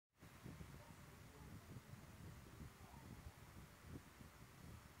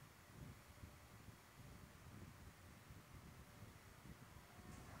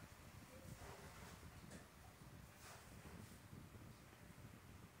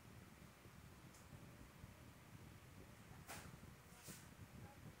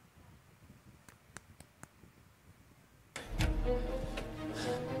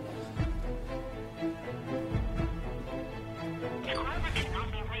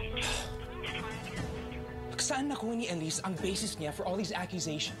Saan nakuha ni Elise ang basis niya for all these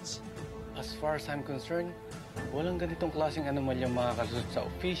accusations? As far as I'm concerned, walang ganitong klaseng anomalyang makakalusot sa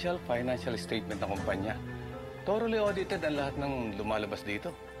official financial statement ng kumpanya. Thoroughly audited ang lahat ng lumalabas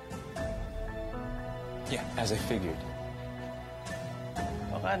dito. Yeah, as I figured.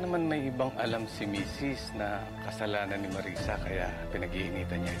 Baka naman may ibang alam si Mrs. na kasalanan ni Marisa kaya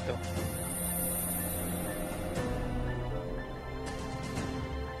pinag-iinitan niya ito.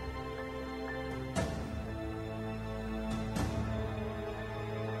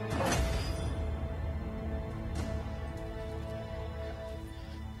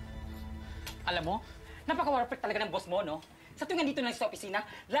 Alam mo, napaka-warped talaga ng boss mo, no? Sa tuwing nandito lang sa opisina,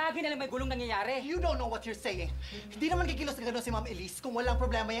 lagi na lang may gulong nangyayari. You don't know what you're saying. Hindi naman kikilos na gano'n si Ma'am Elise kung walang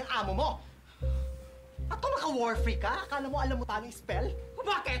problema yung amo mo. At kung naka-war free ka, akala mo alam mo paano i-spell?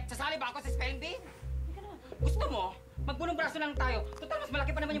 Bakit? Sasali ba ako sa spelling bee? Gusto mo? Magbunong braso lang tayo. Total, mas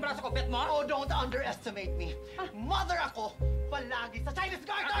malaki pa naman yung braso ko. Bet mo? Oh, don't underestimate me. Mother ako, palagi sa Chinese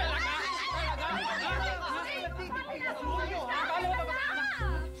garter!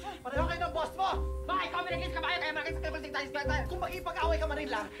 Pareho kayo ng boss mo! Ba, ikaw may nag-list ka ba? Kaya malaki sa table 6 times better. Kung makipag-away ka man rin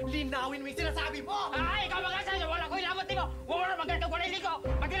lang, linawin mo yung sinasabi mo! Ay, ikaw mag-asa! Wala ko ilawat mo! Wala maganda ko na iligo!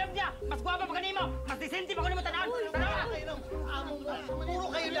 Magdilam niya! Mas guwapa pa kanimo! Mas disente pa ko mo tanaw! Tanaw! Kayo ng amo mo! Puro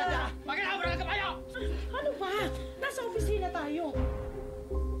kayo lada! Magkailangan mo lang kapayo! Ano ba? Nasa opisina tayo.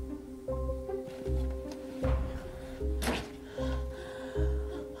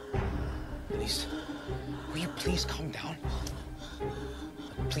 Elise, will you please calm down?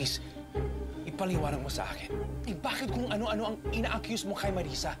 Please, ipaliwanag mo sa akin. Eh, bakit kung ano-ano ang ina-accuse mo kay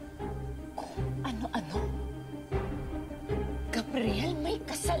Marisa? Kung ano-ano? Gabriel, may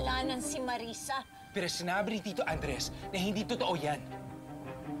kasalanan si Marisa. Pero sinabi ni Tito Andres na hindi totoo yan.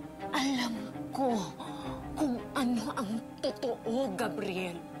 Alam ko kung ano ang totoo,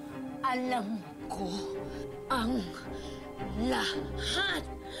 Gabriel. Alam ko ang lahat.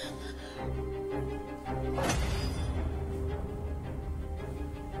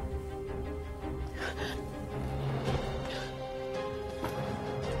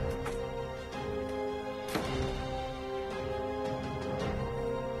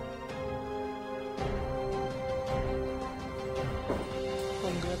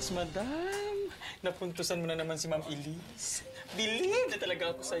 Congrats, madam! Napuntusan mo na naman si Ma'am Elise. Believe na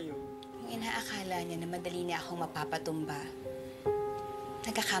talaga ako sa'yo. Kung inaakala niya na madali niya akong mapapatumba,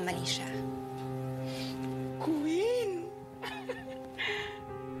 nagkakamali siya. Queen!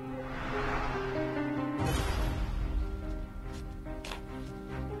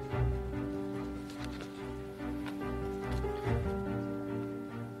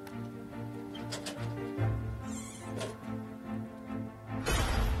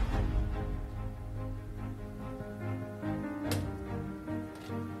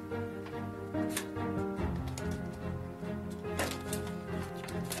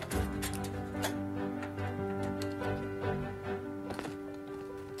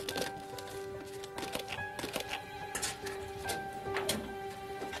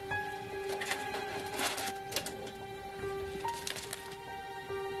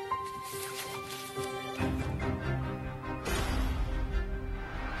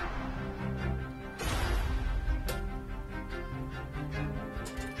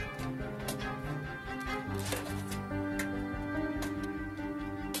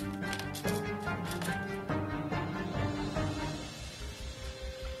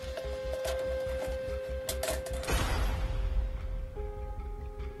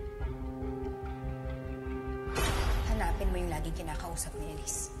 Hanapin mo yung laging kinakausap ni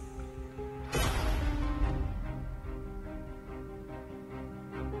Elise.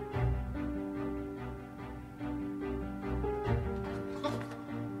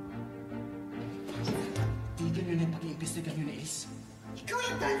 Tigil yun yung pag-iimbestigan yun, Elise. Ikaw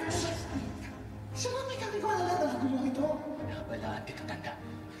yung driver na siya nga may kagagawa na lahat ng gulong ito. Nabalaan kita, tanda.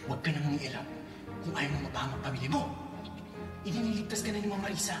 Huwag ka namang ilam kung ayaw mo mapahang ang pamilya mo. Inililigtas ka na ni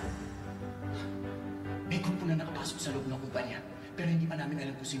Mama Marisa. May grupo na nakapasok sa loob ng kumpanya, pero hindi pa namin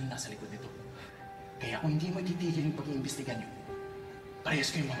alam kung sino nasa likod nito. Kaya kung hindi mo ititigil yung pag-iimbestigan nyo,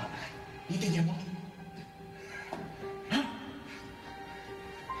 parehas kayong mamamatay. Intindihan mo? Ha?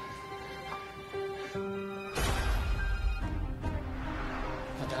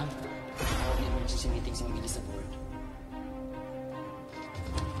 Madam, ako may emergency meeting si Mabilis sa board.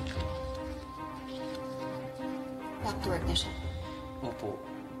 Back to work na siya. Opo.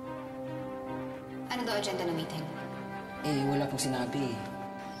 Ano daw agenda ng meeting? Eh, wala pong sinabi.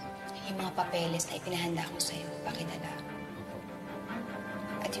 Yung mga papeles na ipinahanda ko sa'yo, pakidala.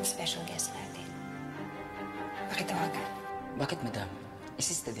 At yung special guest natin. Pakitawagan. Bakit, madam?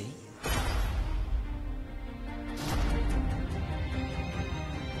 Is this the day?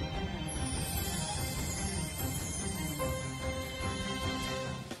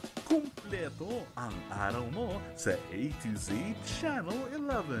 Ito ang araw mo sa A to Z Channel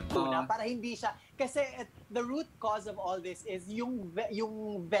 11. Para hindi siya, kasi the root cause of all this is yung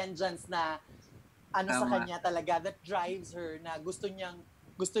vengeance na sa kanya talaga that drives her na gusto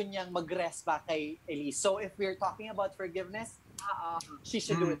niyang mag-rest back kay Elise. So if we're talking about forgiveness, she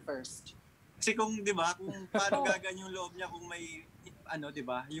should do it first. Kasi kung, di ba, kung paano gagan yung loob niya kung may, di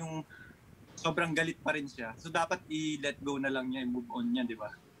ba, yung sobrang galit pa rin siya. So dapat i-let go na lang niya, i-move on niya, di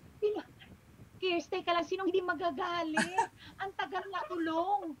ba? Kirs, teka lang, sinong hindi magagalit? Ang tagal na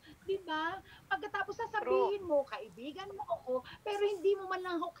kulong, di ba? Pagkatapos sasabihin mo, kaibigan mo ako, pero hindi mo man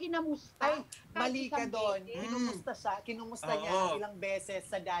lang ako kinamusta. Ay, mali ka doon. Kinumusta niya ilang beses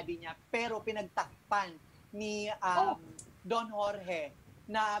sa daddy niya, pero pinagtakpan ni Don Jorge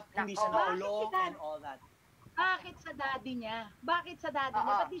na hindi siya naulong and all that. Bakit sa daddy niya? Bakit sa daddy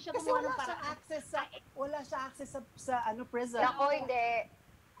niya? Ba't di siya gumawa ng paraan? Wala siya access sa prison. Ako, hindi.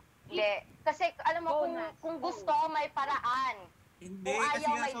 Kasi alam mo, kung gusto, may paraan. Hindi, kung kasi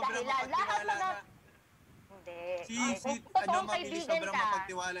ayaw, nga may sobrang dahilan. mapagtiwala na. Hindi. Ma'am Ili, sobrang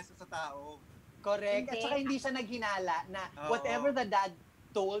mapagtiwala sa tao. Correct. At saka hindi siya naghinala na whatever the dad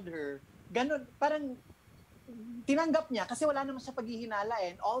told her, ganun, parang tinanggap niya kasi wala naman siya paghihinala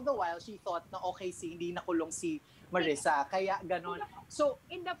and all the while she thought na okay hindi nakulong si Marissa. Kaya ganun. So,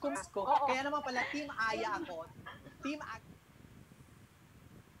 kaya naman pala, Team Aya ako. Team Aya.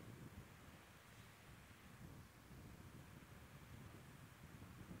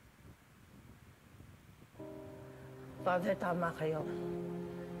 Father, tama kayo.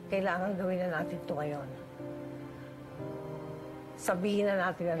 Kailangan gawin na natin ito ngayon. Sabihin na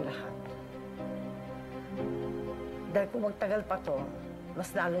natin ang lahat. Dahil kung magtagal pa to, mas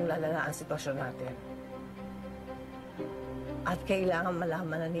lalong lalala ang sitwasyon natin. At kailangan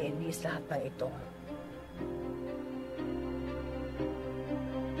malaman na ni Elise lahat ng ito.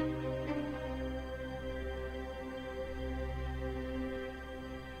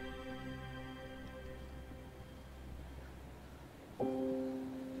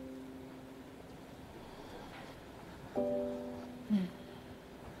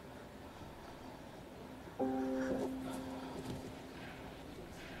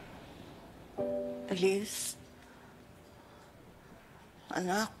 Elise,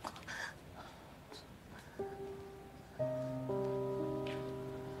 anak.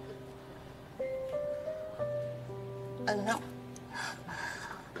 Anak,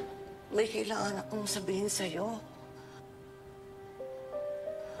 may kailangan akong sabihin sa'yo.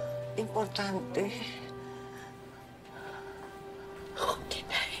 Importante. Okay,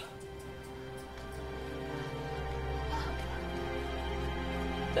 Nay.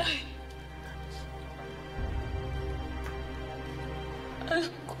 Nay.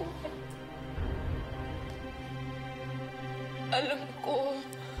 Alam ko,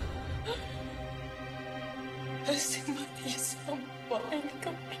 si Marisa ang bahay ni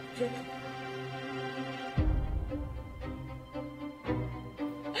Gabriel.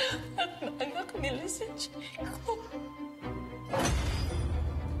 At naanak nila si Chico.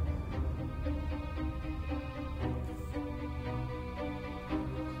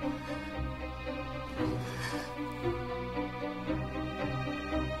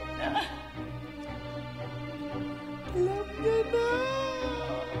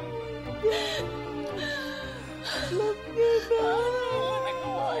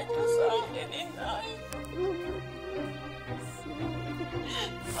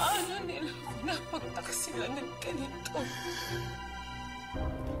 Paano nila ako napagtaksilan ng ganito?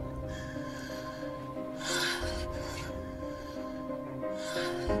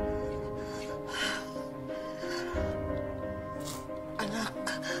 Anak,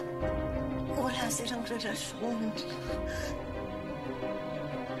 wala silang relasyon.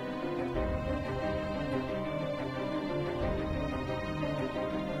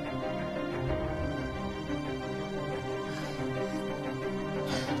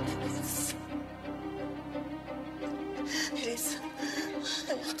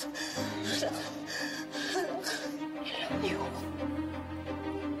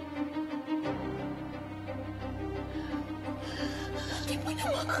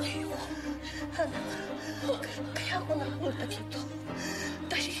 Kaya ako napunta dito.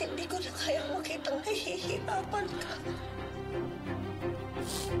 Dahil hindi ko na kaya makitang nahihirapan ka.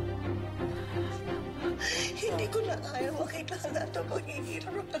 Hindi ko na kaya makita na ito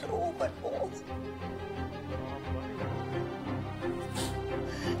maghihirap na looban mo.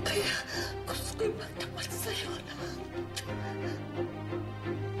 Kaya gusto ko ipagtapat sa'yo lahat.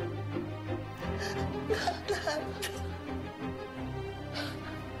 Lahat.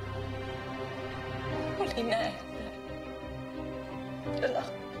 Huli na. Anak,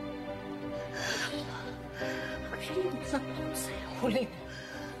 huli na.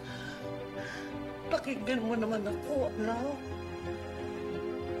 Pakinggan mo naman ako, anak.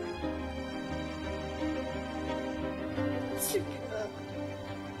 Sige na.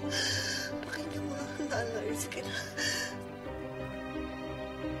 Pakinggan mo ang nanay. Sige na.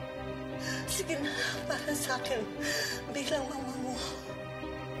 Sige na, para sa akin, bilang mama mo.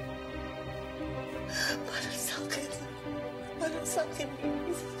 Para sa akin. Para sa akin,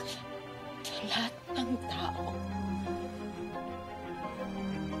 Miss. Sa lahat ng tao,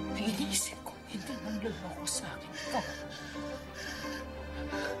 iniisip ko hindi nang luloko sa akin ito.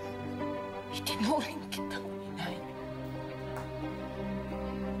 Itinuring kitang inay.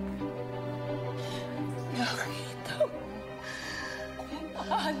 Nakita mo kung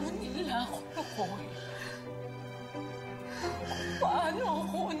paano nila ako lukoy. Kung paano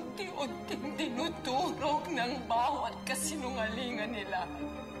ako unti-unting dinudurog ng bawat kasinungalingan nila.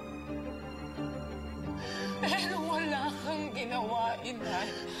 Pero wala kang ginawa, inay.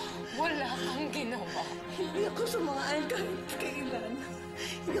 Wala kang ginawa. Hindi ako sumang-ayon kahit kailan.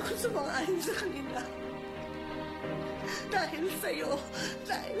 Hindi ako sumang-ayon sa kanila. Dahil sa'yo,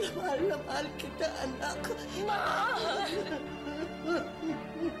 dahil mahal na mahal kita, anak. Mahal!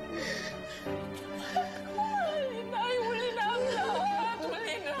 Mahal, inay. Huli na ang lahat.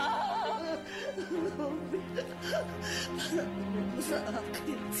 Huli na. Pakinggan mo sa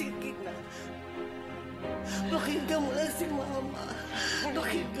akin. Sige na. Pakinggan mo lang si Mama.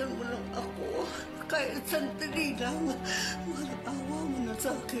 Pakinggan mo lang ako. Kahit sandali lang. Mag-awa mo na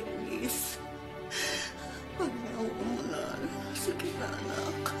sa akin, Liz. Mag-awa mo na. Sige na,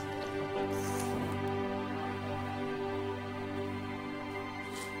 anak.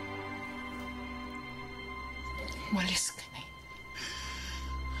 Walis ka na.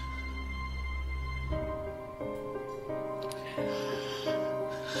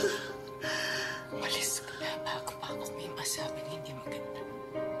 Walis ka na bago pa ako may masabing hindi maganda.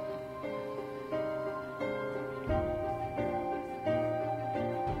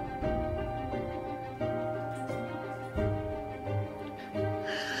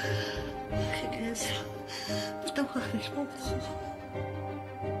 Liz, patawarin mo ko.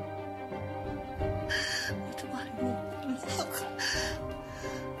 Patawarin mo ko, anak.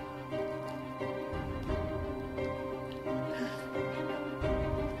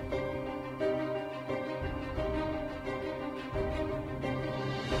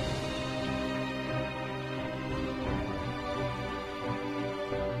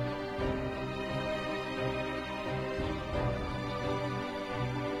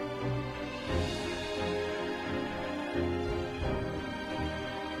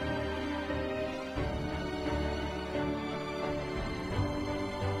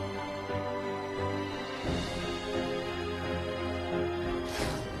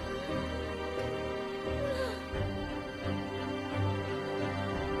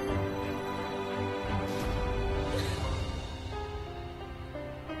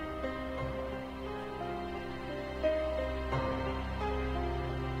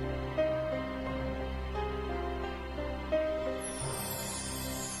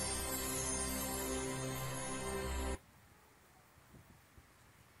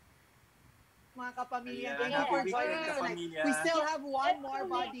 Mga kapamilya, Ayan, thank you for happy joining weekend, us tonight. kapamilya. We still have one more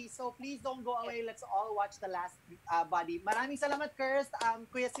body, so please don't go away. Let's all watch the last body. Maraming salamat, Kirst,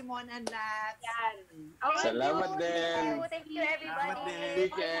 Kuya Simon and Nat. Salamat din. Thank you, everybody. Salamat din.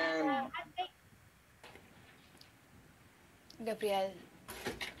 Weekend. Gabriel,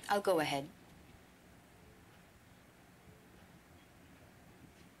 I'll go ahead.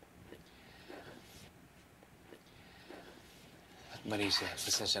 Marisa,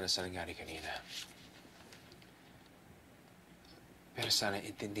 pasensya na sa nangyari kanina. Pero sana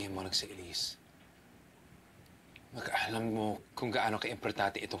intindihin mo lang si Elise. Mag-alam mo kung gaano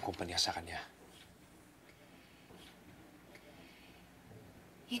ka-importante itong kumpanya sa kanya.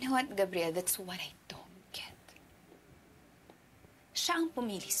 You know what, Gabriel? That's what I don't get. Siya ang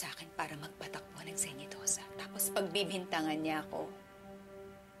pumili sa akin para magpatakbo ng Senitosa. Tapos pagbibintangan niya ako.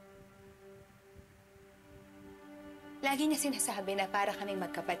 Lagi niya sinasabi na para kaming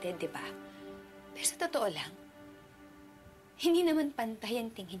magkapatid, di ba? Pero sa totoo lang, hindi naman pantay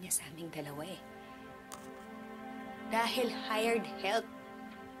ang tingin niya sa aming dalawa eh. Dahil hired help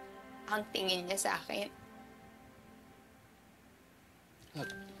ang tingin niya sa akin.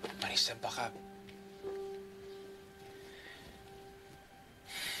 Look, Marisa, baka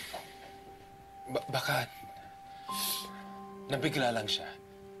nabigla lang siya.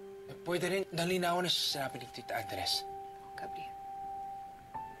 Pwede rin nalinawan na siya sa sinabi ni Tita Andres. Gabriel.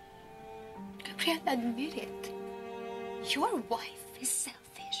 Gabriel, admit it. Your wife is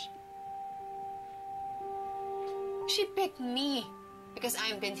selfish. She picked me Because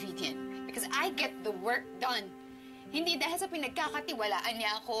I'm convenient. Because I get the work done. Hindi dahil sa pinagkakatiwalaan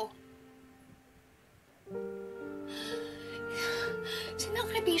niya ako.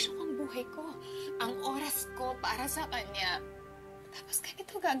 Sinakripisyo ang buhay ko. Ang oras ko para sa kanya. Tapos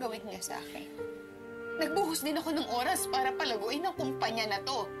ganito gagawin niya sa akin. Nagbuhos din ako ng oras para palaguin ang kumpanya na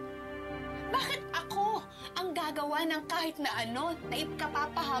to. Bakit ako ang gagawa ng kahit na ano na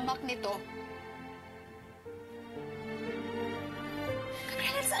ikapapahamak nito?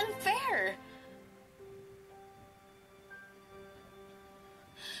 Gabriel, it's unfair.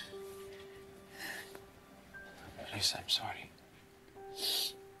 Please, I'm sorry.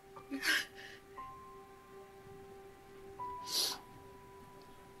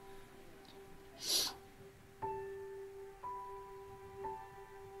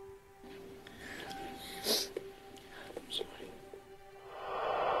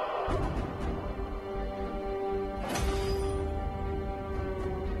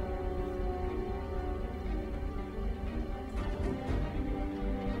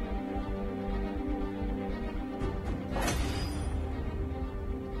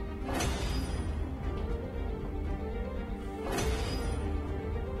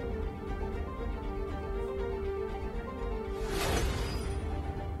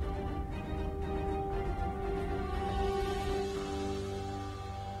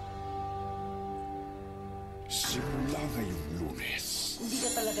 Simula ngayong Lunes, Hindi ka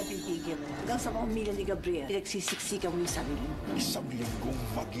talaga titigil. Hanggang sa pamilya ni Gabriel, pinagsisiksikan mo yung sarili mo. isang linggong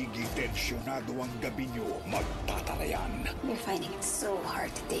magiging tensyonado ang gabi nyo magtatarayan. You're finding it so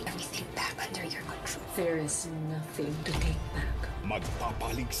hard to take everything back under your control. There is nothing to take back.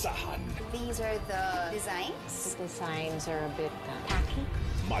 Magpapaligsahan, These are the designs. The designs are a bit tacky.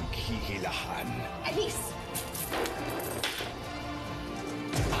 maghihilahan, Alice!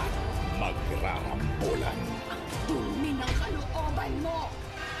 at magrarambulan. Dumi ng kalooban mo!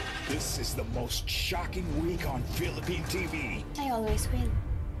 This is the most shocking week on Philippine TV. I always win.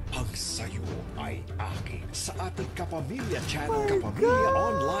 Pag sayo ay akin sa ating Kapamilya Channel. Kapamilya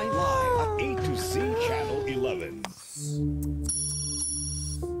Online Live at A to Z Channel 11.